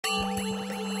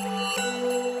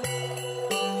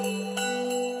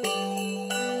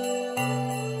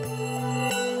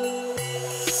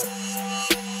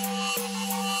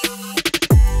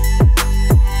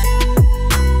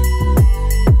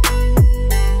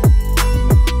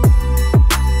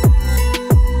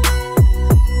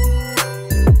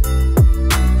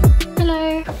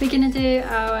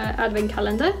advent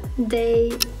calendar,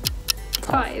 day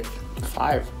 5.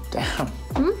 5, damn.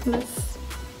 Let's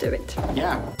do it.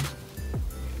 Yeah.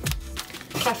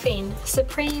 Caffeine,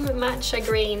 Supreme Matcha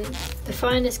Green. The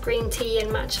finest green tea and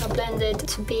matcha blended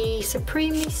to be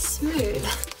supremely smooth.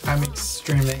 I'm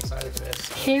extremely excited for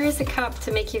this. Here is a cup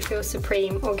to make you feel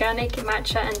supreme. Organic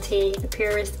matcha and tea, the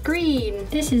purest green.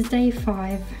 This is day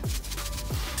 5.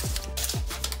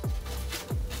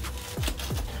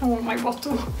 I want my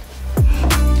bottle.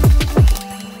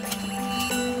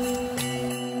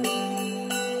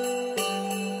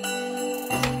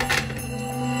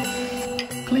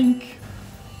 Clink.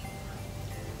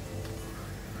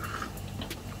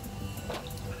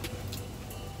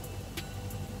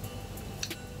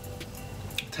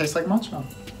 Tastes like matcha,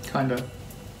 kinda.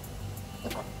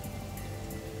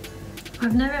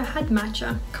 I've never had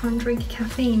matcha. Can't drink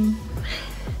caffeine.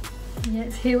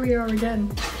 Yet here we are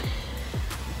again.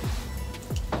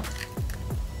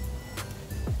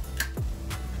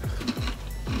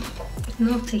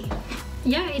 Naughty.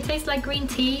 Yeah, it tastes like green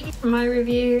tea. My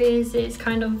review is it's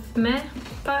kind of meh,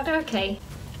 but okay.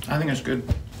 I think it's good.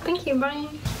 Thank you, bye.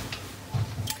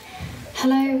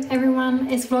 Hello everyone,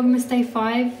 it's Vlogmas day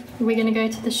 5. We're gonna go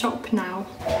to the shop now.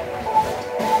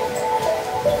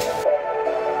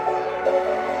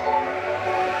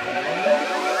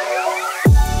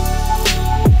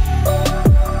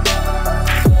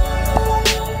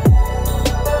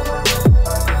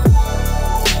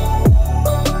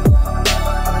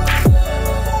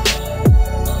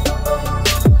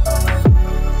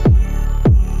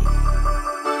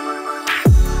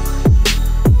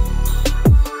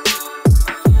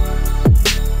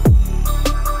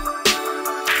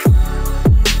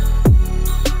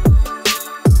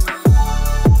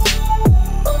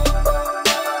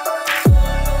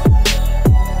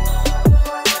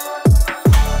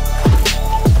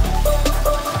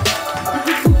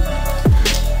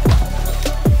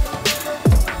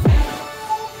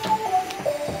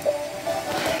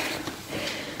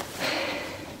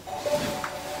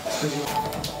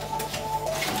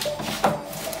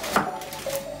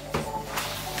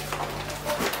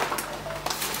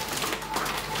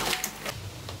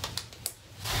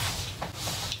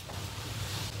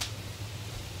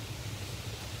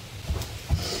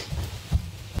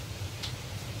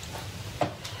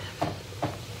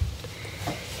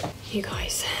 You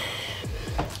guys,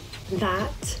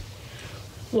 that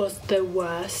was the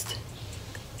worst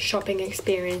shopping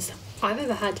experience I've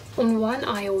ever had. On one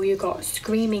aisle you got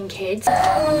screaming kids,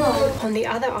 on the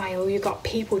other aisle you got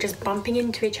people just bumping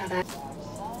into each other,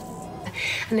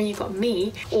 and then you got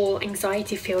me all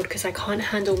anxiety filled because I can't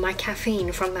handle my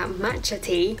caffeine from that matcha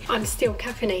tea. I'm still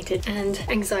caffeinated and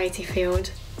anxiety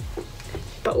filled,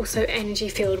 but also energy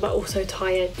filled, but also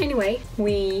tired. Anyway,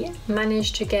 we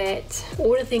managed to get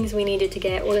all the things we needed to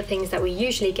get, all the things that we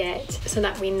usually get, so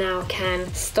that we now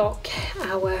can stock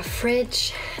our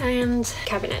fridge and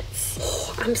cabinets.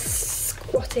 Oh, I'm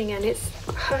squatting and it's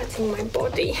hurting my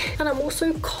body. And I'm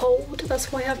also cold,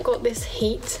 that's why I've got this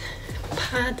heat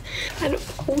pad. And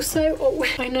also, oh,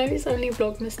 I know it's only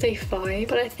Vlogmas day 5,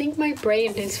 but I think my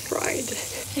brain is fried.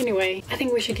 Anyway, I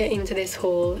think we should get into this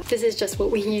haul. This is just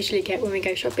what we usually get when we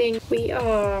go shopping. We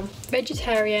are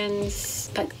vegetarians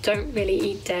that don't really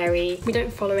eat dairy. We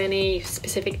don't follow any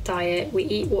specific diet. We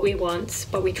eat what we want,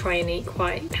 but we try and eat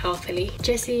quite healthily.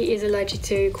 Jessie is allergic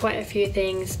to quite a few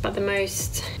things, but the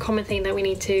most common thing that we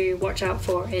need to watch out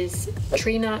for is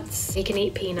tree nuts. He can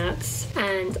eat peanuts,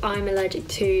 and I'm allergic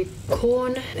to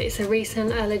corn. It's a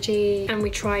recent allergy, and we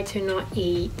try to not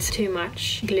eat too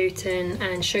much gluten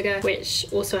and sugar, which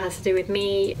also has to do with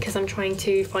me because I'm trying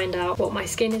to find out what my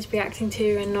skin is reacting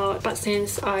to and not. But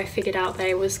since I figured out that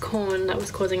it was corn that was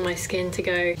causing my skin to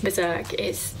go berserk,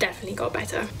 it's definitely got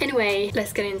better. Anyway,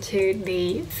 let's get into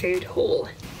the food haul.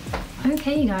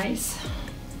 Okay guys,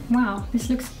 wow,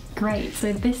 this looks great.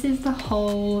 So this is the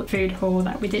whole food haul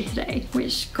that we did today,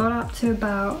 which got up to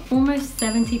about almost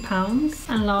 £70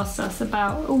 and lasts us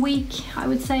about a week, I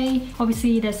would say.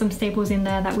 Obviously there's some staples in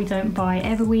there that we don't buy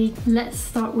every week. Let's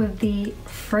start with the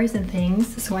frozen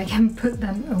things so I can put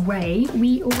them away.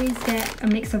 We always get a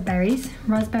mix of berries,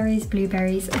 raspberries,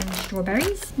 blueberries and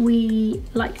strawberries. We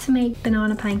like to make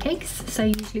banana pancakes, so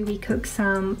usually we cook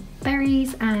some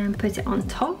berries and put it on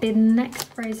top. The next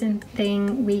frozen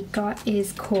thing we got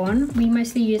is corn. We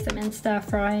mostly use them in stir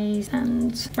fries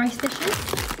and rice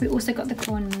dishes. We also got the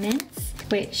corn mince,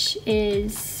 which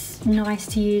is nice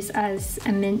to use as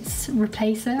a mince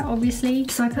replacer, obviously.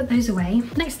 So I put those away.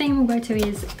 Next thing we'll go to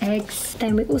is eggs.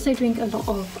 Then we also drink a lot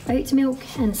of oat milk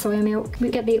and soya milk. We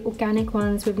get the organic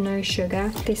ones with no sugar.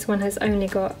 This one has only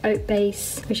got oat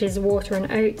base, which is water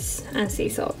and oats, and sea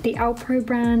salt. The Alpro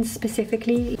brand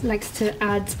specifically likes to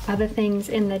add other things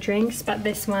in their drinks, but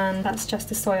this one, that's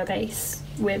just a soya base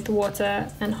with water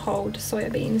and whole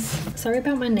soya beans. Sorry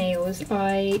about my nails,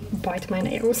 I bite my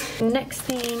nails. Next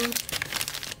thing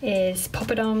is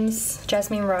poppadoms,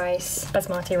 jasmine rice,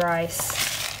 basmati rice,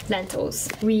 lentils.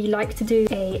 We like to do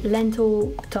a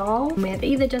lentil dal with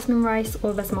either jasmine rice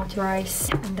or basmati rice,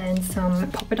 and then some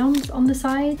poppadoms on the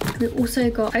side. We've also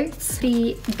got oats,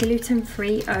 the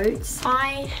gluten-free oats.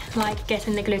 I like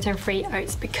getting the gluten-free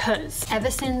oats because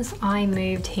ever since I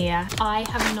moved here, I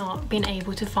have not been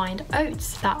able to find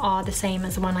oats that are the same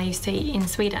as the one I used to eat in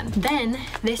Sweden. Then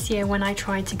this year when I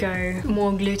tried to go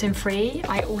more gluten-free,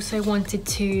 I also wanted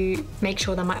to make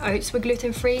sure that my oats were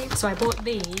gluten-free, so I bought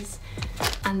these,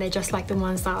 and they're just like the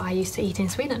ones that I used to eat in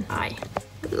Sweden. I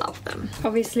love them.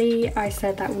 Obviously, I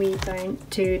said that we don't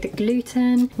do the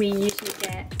gluten. We usually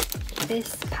get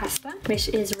this pasta, which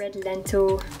is red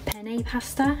lentil penne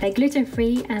pasta. They're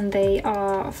gluten-free and they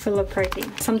are full of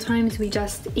protein. Sometimes we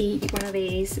just eat one of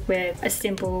these with a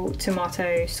simple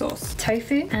tomato sauce.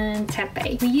 Tofu and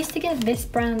tempeh. We used to get this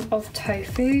brand of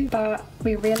tofu, but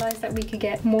we realized that we could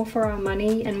get more for our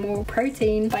money and more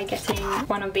protein by getting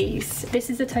one of these. This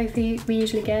is the tofu we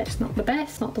usually get. It's not the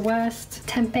best, not the worst.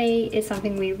 Tempeh is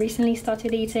something we recently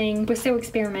started eating. We're still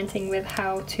experimenting with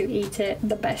how to eat it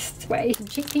the best way.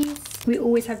 Chickpeas. We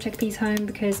always have chickpeas home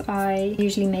because I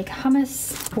usually make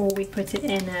hummus, or we put it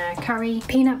in a curry.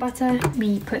 Peanut butter,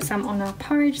 we put some on our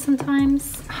porridge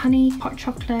sometimes. Honey, hot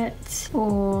chocolate,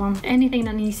 or anything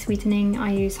that needs sweetening,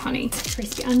 I use honey.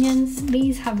 Crispy onions,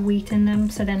 these have wheat in them,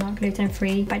 so they're not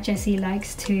gluten-free, but Jessie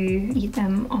likes to eat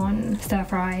them on stir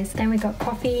fries. Then we got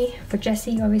coffee for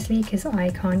Jessie, obviously, because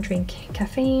I can't drink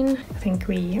caffeine. I think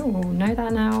we all know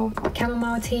that now.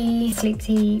 Chamomile tea, sleep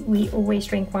tea, we always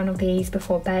drink one of these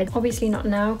before bed. Obviously not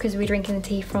now because we're drinking the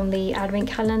tea from the advent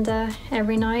calendar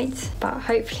every night, but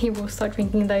hopefully we'll start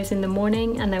drinking those in the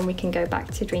morning and then we can go back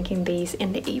to drinking these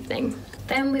in the evening.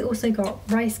 Then we also got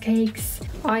rice cakes.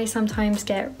 I sometimes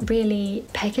get really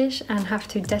peckish and have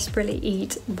to desperately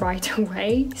eat right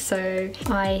away, so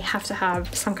I have to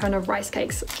have some kind of rice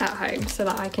cakes at home so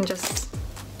that I can just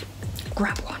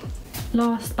grab one.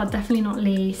 Last but definitely not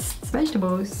least,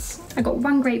 vegetables. I got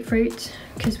one grapefruit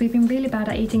because we've been really bad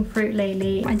at eating fruit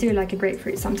lately. I do like a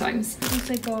grapefruit sometimes.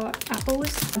 Also got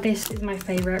apples. This is my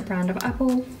favorite brand of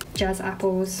apple, Jazz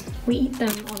apples. We eat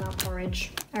them on our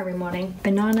porridge every morning.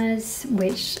 Bananas,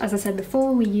 which as I said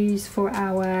before, we use for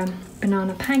our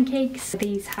banana pancakes.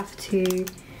 These have to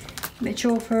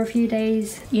mature for a few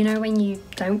days. You know when you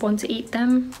don't want to eat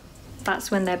them?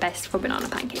 That's when they're best for banana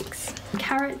pancakes.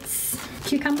 Carrots,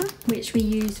 cucumber, which we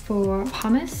use for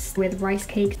hummus with rice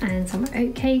cakes and some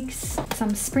oat cakes.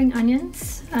 Some spring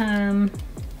onions.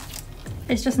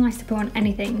 It's just nice to put on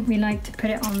anything. We like to put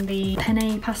it on the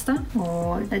penne pasta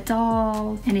or the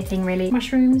dal, anything really.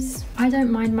 Mushrooms. I don't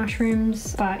mind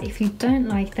mushrooms, but if you don't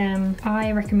like them,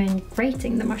 I recommend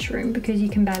grating the mushroom because you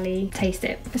can barely taste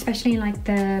it, especially like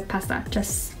the pasta.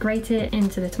 Just grate it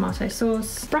into the tomato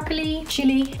sauce. Broccoli,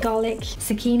 chili, garlic,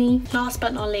 zucchini. Last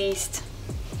but not least,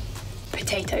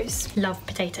 potatoes. Love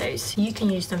potatoes. You can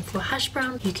use them for hash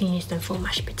brown, you can use them for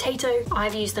mashed potato.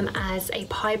 I've used them as a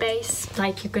pie base,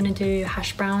 like you're gonna do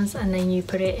hash browns and then you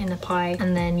put it in a pie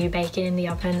and then you bake it in the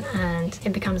oven and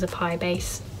it becomes a pie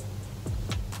base.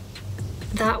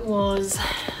 That was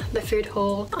the food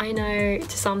haul. I know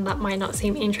to some that might not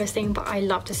seem interesting, but I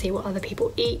love to see what other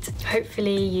people eat.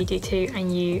 Hopefully you do too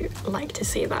and you like to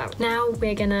see that. Now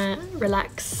we're gonna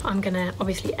relax. I'm gonna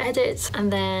obviously edit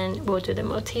and then we'll do the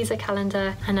Malteser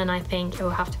calendar, and then I think it will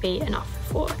have to be enough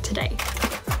for today.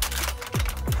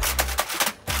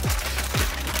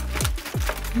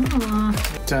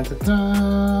 Da, da,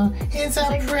 da. It's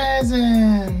a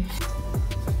present!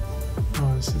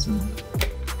 Oh, this isn't...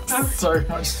 Sorry,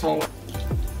 I swallowed.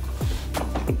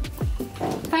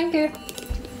 Thank you.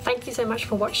 Thank you so much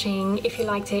for watching. If you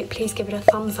liked it, please give it a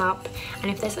thumbs up. And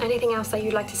if there's anything else that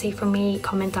you'd like to see from me,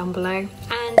 comment down below.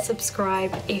 And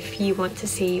subscribe if you want to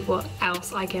see what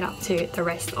else I get up to the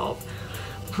rest of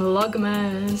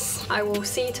Vlogmas. I will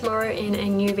see you tomorrow in a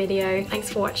new video.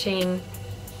 Thanks for watching.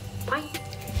 Bye.